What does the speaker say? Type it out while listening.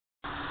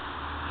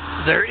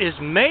there is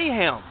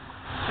mayhem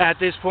at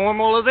this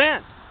formal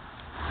event.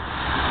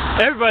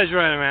 Everybody's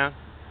running around.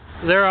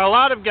 There are a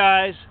lot of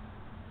guys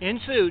in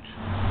suits,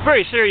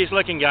 very serious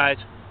looking guys,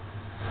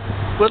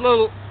 with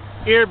little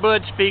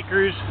earbud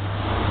speakers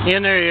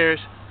in their ears,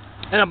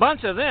 and a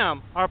bunch of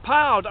them are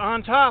piled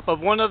on top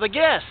of one of the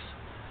guests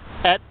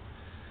at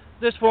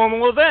this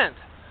formal event.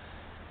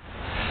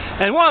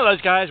 And one of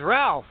those guys,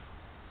 Ralph,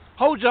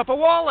 holds up a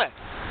wallet.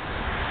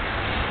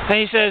 And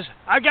he says,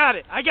 I got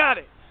it, I got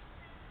it.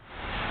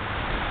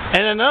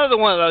 And another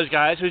one of those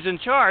guys who's in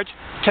charge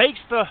takes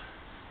the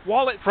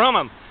wallet from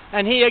him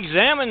and he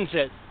examines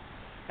it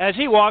as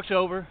he walks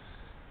over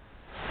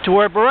to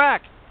where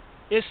Barack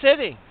is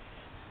sitting.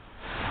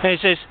 And he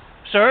says,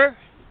 sir,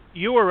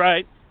 you were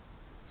right.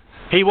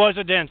 He was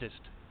a dentist.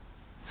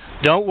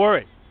 Don't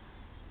worry.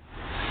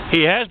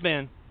 He has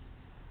been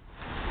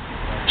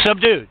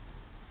subdued.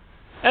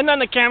 And then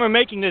the camera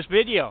making this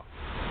video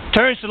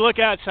turns to look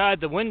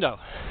outside the window.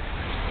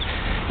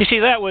 You see,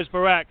 that was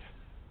Barack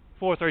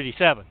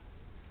 437.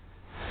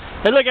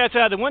 They look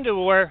outside the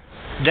window where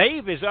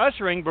Dave is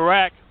ushering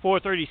Barack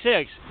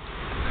 436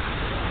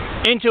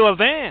 into a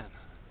van.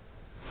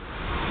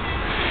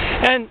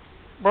 And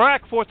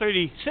Barack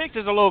 436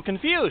 is a little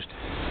confused.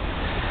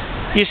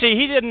 You see,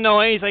 he didn't know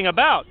anything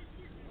about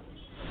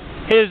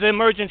his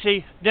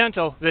emergency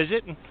dental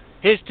visit, and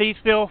his teeth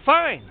feel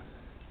fine.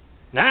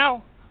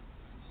 Now,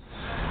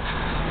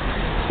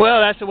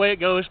 well, that's the way it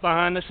goes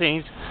behind the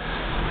scenes.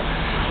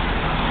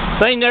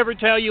 They never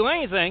tell you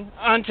anything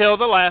until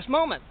the last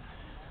moment.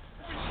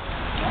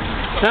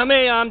 Now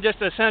me, I'm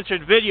just a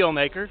censored video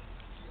maker,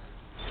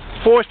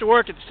 forced to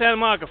work at the Santa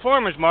Monica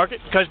Farmers Market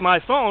because my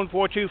phone,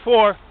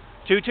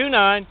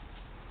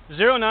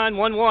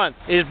 424-229-0911,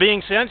 is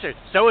being censored.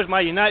 So is my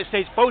United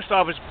States Post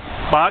Office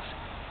box,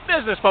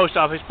 business post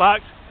office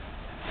box,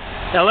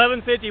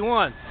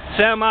 1151,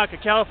 Santa Monica,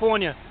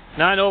 California,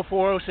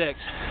 90406.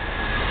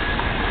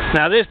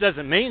 Now this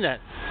doesn't mean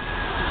that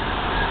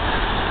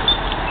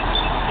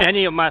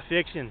any of my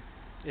fiction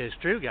is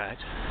true, guys.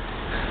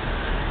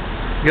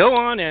 Go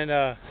on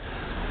and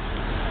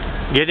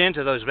get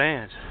into those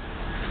vans.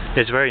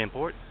 It's very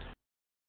important.